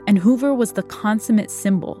 and Hoover was the consummate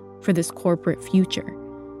symbol for this corporate future.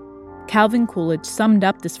 Calvin Coolidge summed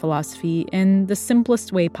up this philosophy in the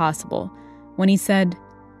simplest way possible when he said,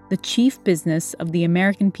 "The chief business of the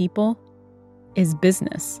American people is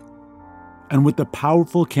business." And with a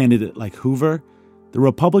powerful candidate like Hoover, the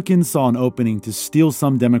Republicans saw an opening to steal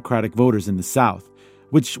some Democratic voters in the South,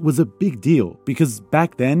 which was a big deal because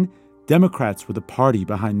back then, Democrats were the party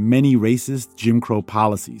behind many racist Jim Crow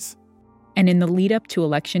policies. And in the lead up to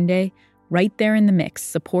Election Day, right there in the mix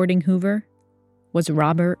supporting Hoover was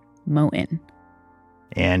Robert Moton.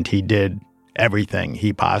 And he did everything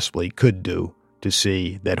he possibly could do to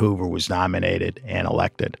see that Hoover was nominated and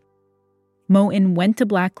elected. Moton went to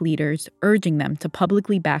black leaders, urging them to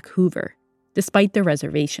publicly back Hoover, despite their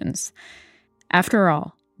reservations. After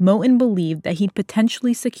all, Moton believed that he'd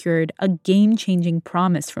potentially secured a game-changing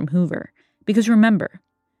promise from Hoover. Because remember,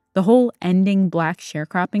 the whole ending black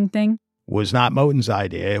sharecropping thing was not Moton's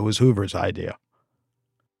idea, it was Hoover's idea.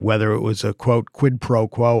 Whether it was a, quote, quid pro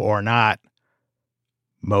quo or not,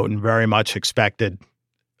 Moton very much expected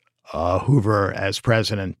Hoover as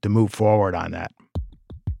president to move forward on that.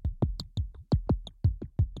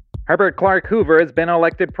 Herbert Clark Hoover has been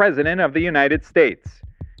elected President of the United States.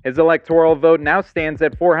 His electoral vote now stands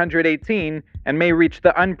at 418 and may reach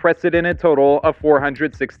the unprecedented total of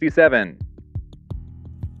 467.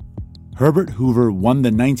 Herbert Hoover won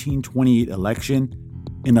the 1928 election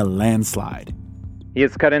in a landslide. He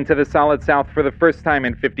has cut into the Solid South for the first time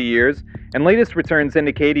in 50 years, and latest returns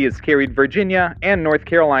indicate he has carried Virginia and North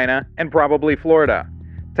Carolina and probably Florida.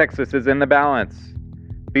 Texas is in the balance.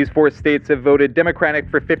 These four states have voted Democratic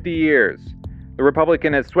for 50 years. The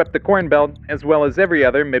Republican has swept the Corn Belt as well as every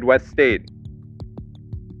other Midwest state.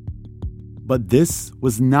 But this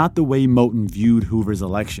was not the way Moton viewed Hoover's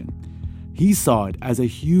election. He saw it as a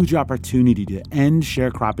huge opportunity to end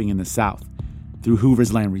sharecropping in the South through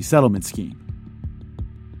Hoover's land resettlement scheme.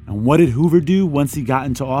 And what did Hoover do once he got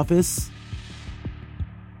into office?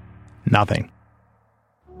 Nothing.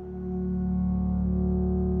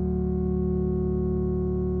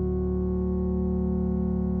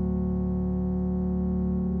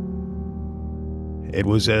 It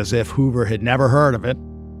was as if Hoover had never heard of it,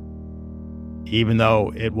 even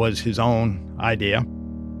though it was his own idea.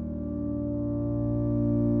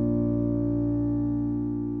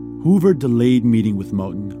 Hoover delayed meeting with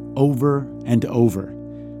Moton over and over,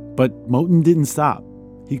 but Moton didn't stop.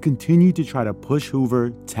 He continued to try to push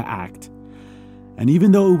Hoover to act. And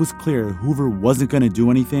even though it was clear Hoover wasn't going to do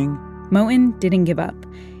anything, Moton didn't give up.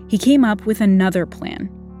 He came up with another plan.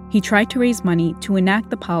 He tried to raise money to enact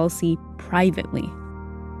the policy privately.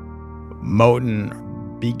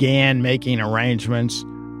 Moton began making arrangements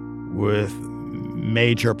with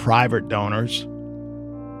major private donors,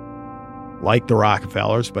 like the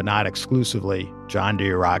Rockefellers, but not exclusively John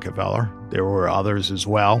D. Rockefeller. There were others as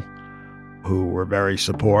well who were very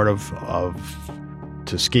supportive of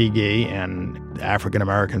Tuskegee and African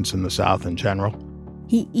Americans in the South in general.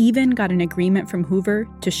 He even got an agreement from Hoover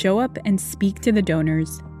to show up and speak to the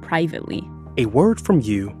donors privately. A word from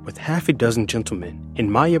you with half a dozen gentlemen,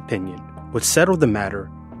 in my opinion, would settle the matter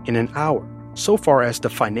in an hour, so far as the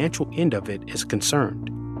financial end of it is concerned.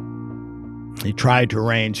 He tried to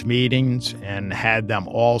arrange meetings and had them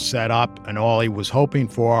all set up, and all he was hoping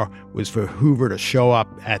for was for Hoover to show up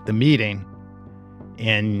at the meeting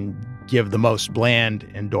and give the most bland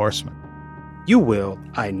endorsement. You will,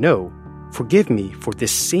 I know, forgive me for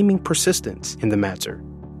this seeming persistence in the matter,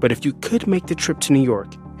 but if you could make the trip to New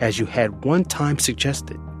York, as you had one time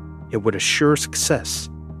suggested, it would assure success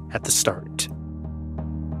at the start.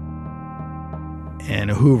 And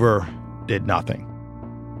Hoover did nothing.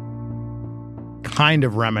 Kind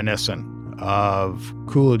of reminiscent of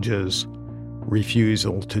Coolidge's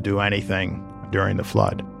refusal to do anything during the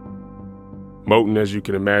flood. Moton, as you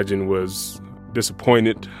can imagine, was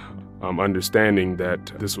disappointed, understanding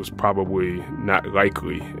that this was probably not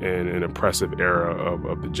likely in an oppressive era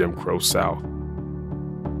of the Jim Crow South.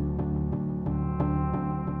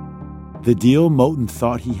 The deal Moton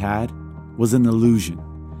thought he had was an illusion.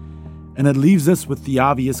 And it leaves us with the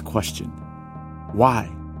obvious question. Why?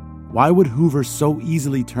 Why would Hoover so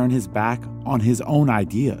easily turn his back on his own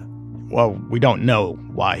idea? Well, we don't know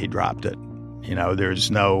why he dropped it. You know,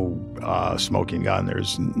 there's no smoking gun.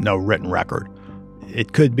 There's no written record.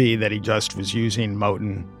 It could be that he just was using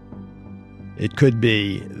Moton. It could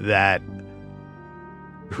be that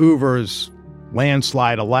Hoover's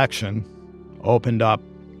landslide election opened up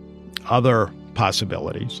other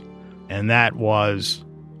possibilities, and that was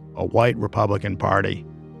a white Republican Party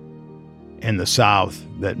in the South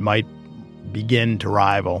that might begin to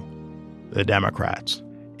rival the Democrats.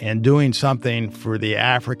 And doing something for the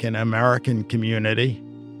African American community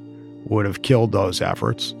would have killed those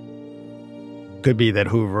efforts. Could be that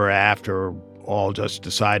Hoover, after all, just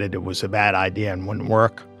decided it was a bad idea and wouldn't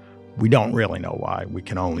work. We don't really know why. We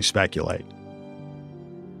can only speculate.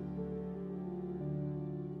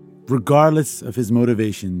 Regardless of his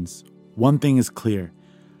motivations, one thing is clear.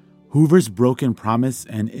 Hoover's broken promise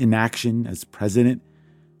and inaction as president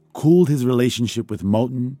cooled his relationship with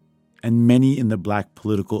Moton and many in the black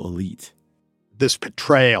political elite. This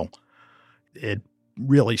betrayal, it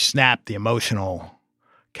really snapped the emotional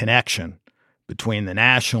connection between the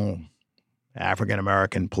national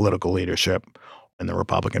African-American political leadership and the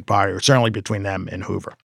Republican Party, or certainly between them and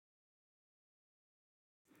Hoover.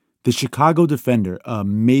 The Chicago Defender, a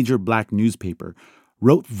major black newspaper,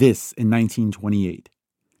 wrote this in 1928.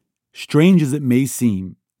 Strange as it may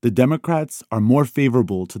seem, the Democrats are more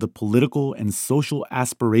favorable to the political and social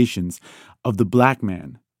aspirations of the black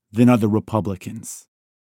man than are the Republicans.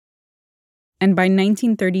 And by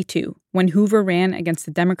 1932, when Hoover ran against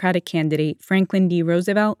the Democratic candidate Franklin D.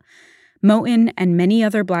 Roosevelt, Moton and many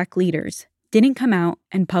other black leaders didn't come out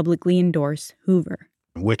and publicly endorse Hoover.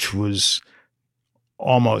 Which was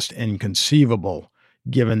almost inconceivable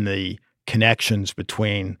given the connections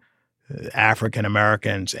between African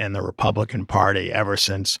Americans and the Republican Party ever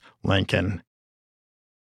since Lincoln.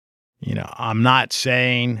 You know, I'm not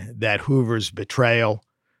saying that Hoover's betrayal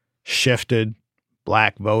shifted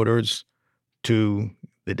black voters to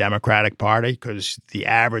the Democratic Party, because the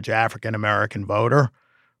average African American voter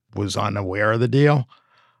was unaware of the deal,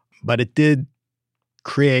 but it did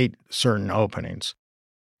create certain openings.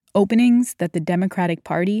 Openings that the Democratic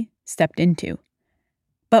Party stepped into.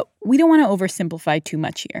 But we don't want to oversimplify too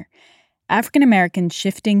much here. African Americans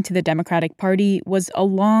shifting to the Democratic Party was a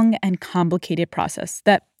long and complicated process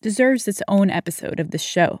that deserves its own episode of this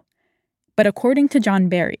show. But according to John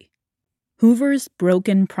Barry, Hoover's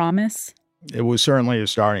broken promise, it was certainly a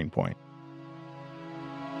starting point.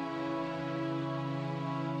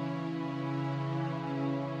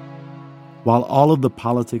 While all of the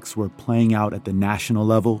politics were playing out at the national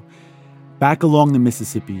level, back along the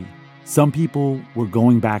Mississippi, some people were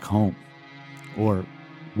going back home, or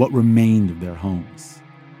what remained of their homes.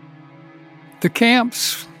 The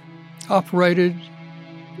camps operated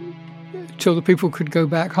till the people could go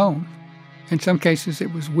back home. In some cases,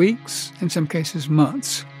 it was weeks, in some cases,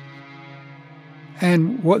 months.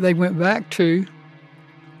 And what they went back to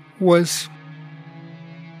was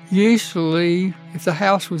usually, if the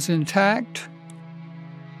house was intact,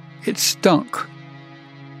 it stunk.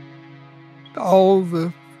 All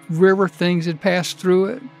the river things had passed through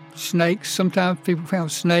it. Snakes, sometimes people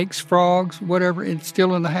found snakes, frogs, whatever, it's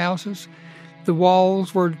still in the houses. The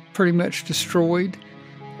walls were pretty much destroyed,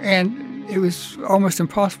 and it was almost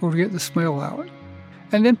impossible to get the smell out.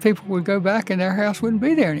 And then people would go back and their house wouldn't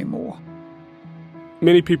be there anymore.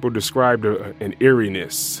 Many people described an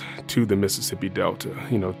eeriness to the Mississippi Delta,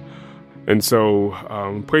 And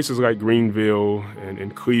so places like Greenville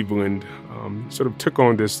and Cleveland sort of took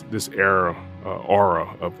on this aura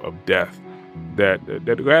of death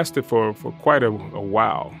that lasted for quite a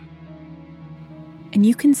while. And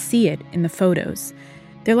you can see it in the photos.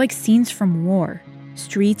 They're like scenes from war.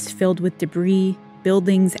 Streets filled with debris,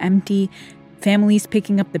 buildings empty, families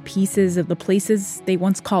picking up the pieces of the places they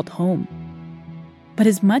once called home. But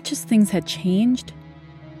as much as things had changed,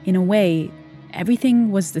 in a way, everything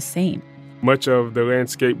was the same. Much of the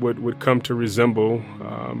landscape would come to resemble,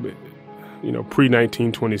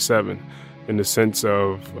 pre-1927, in the sense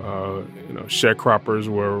of, sharecroppers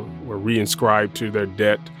were reinscribed to their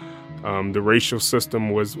debt. The racial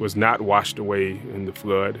system was not washed away in the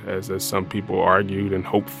flood, as some people argued and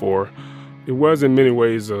hoped for. It was in many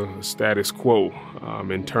ways a status quo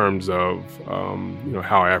in terms of,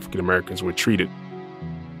 how African Americans were treated.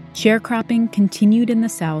 Sharecropping continued in the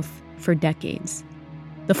South for decades.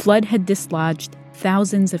 The flood had dislodged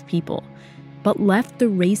thousands of people, but left the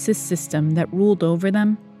racist system that ruled over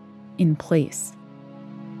them in place.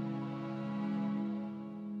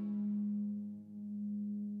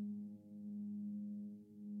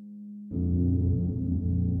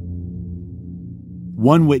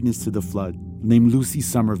 One witness to the flood, named Lucy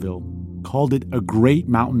Somerville, called it a great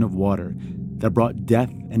mountain of water that brought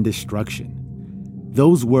death and destruction.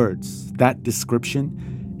 Those words, that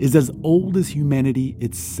description, is as old as humanity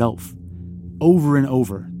itself. Over and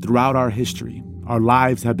over, throughout our history, our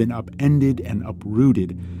lives have been upended and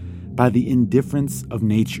uprooted by the indifference of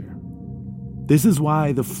nature. This is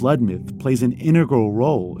why the flood myth plays an integral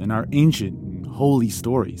role in our ancient and holy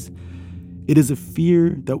stories. It is a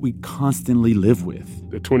fear that we constantly live with.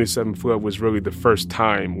 The 27 flood was really the first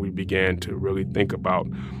time we began to really think about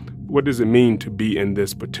what does it mean to be in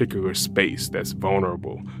this particular space that's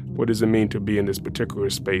vulnerable? What does it mean to be in this particular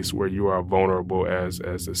space where you are vulnerable as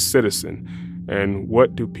a citizen? And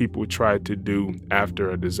what do people try to do after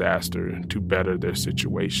a disaster to better their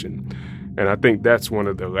situation? And I think that's one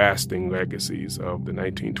of the lasting legacies of the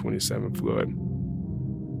 1927 flood.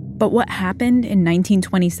 But what happened in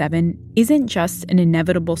 1927 isn't just an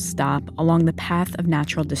inevitable stop along the path of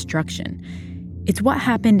natural destruction. It's what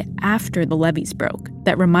happened after the levees broke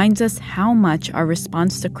that reminds us how much our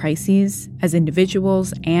response to crises as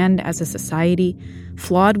individuals and as a society,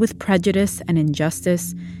 flawed with prejudice and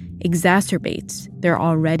injustice, exacerbates their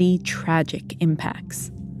already tragic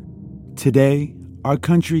impacts. Today, our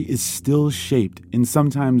country is still shaped in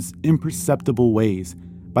sometimes imperceptible ways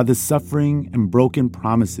by the suffering and broken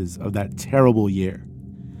promises of that terrible year.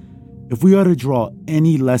 If we are to draw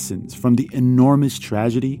any lessons from the enormous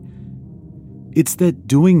tragedy, it's that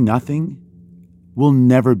doing nothing will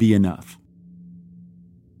never be enough.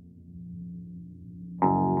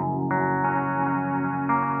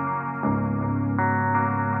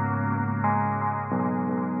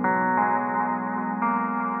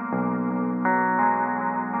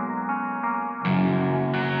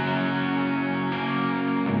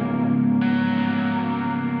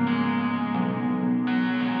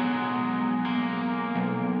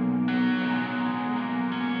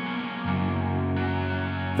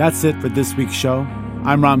 That's it for this week's show.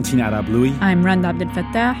 I'm Ramtin Arablouei. I'm Rand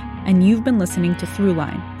Abdelfattah, and you've been listening to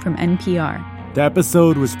Throughline from NPR. The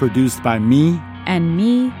episode was produced by me.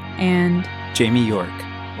 And Jamie York,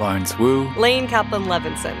 Lawrence Wu, Lane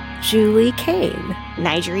Kaplan-Levinson, Julie Kane,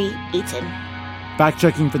 Nigeri Eaton.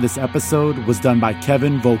 Fact-checking for this episode was done by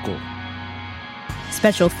Kevin Vogel.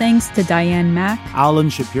 Special thanks to Diane Mack, Alan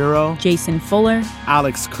Shapiro, Jason Fuller,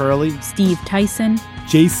 Alex Curley, Steve Tyson,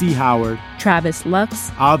 J.C. Howard, Travis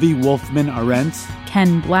Lux, Avi Wolfman Arendt,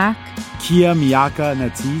 Ken Black, Kia Miyaka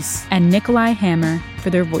Natis, and Nikolai Hammer for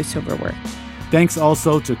their voiceover work. Thanks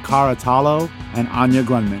also to Cara Tallo and Anya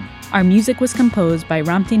Grunman. Our music was composed by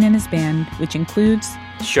Ramtin and his band, which includes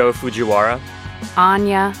Sho Fujiwara,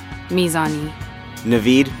 Anya Mizani,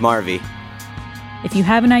 Naveed Marvi. If you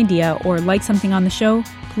have an idea or like something on the show,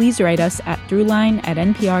 please write us at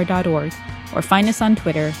throughline@npr.org or find us on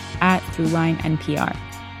Twitter @throughlinenpr.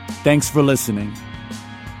 Thanks for listening.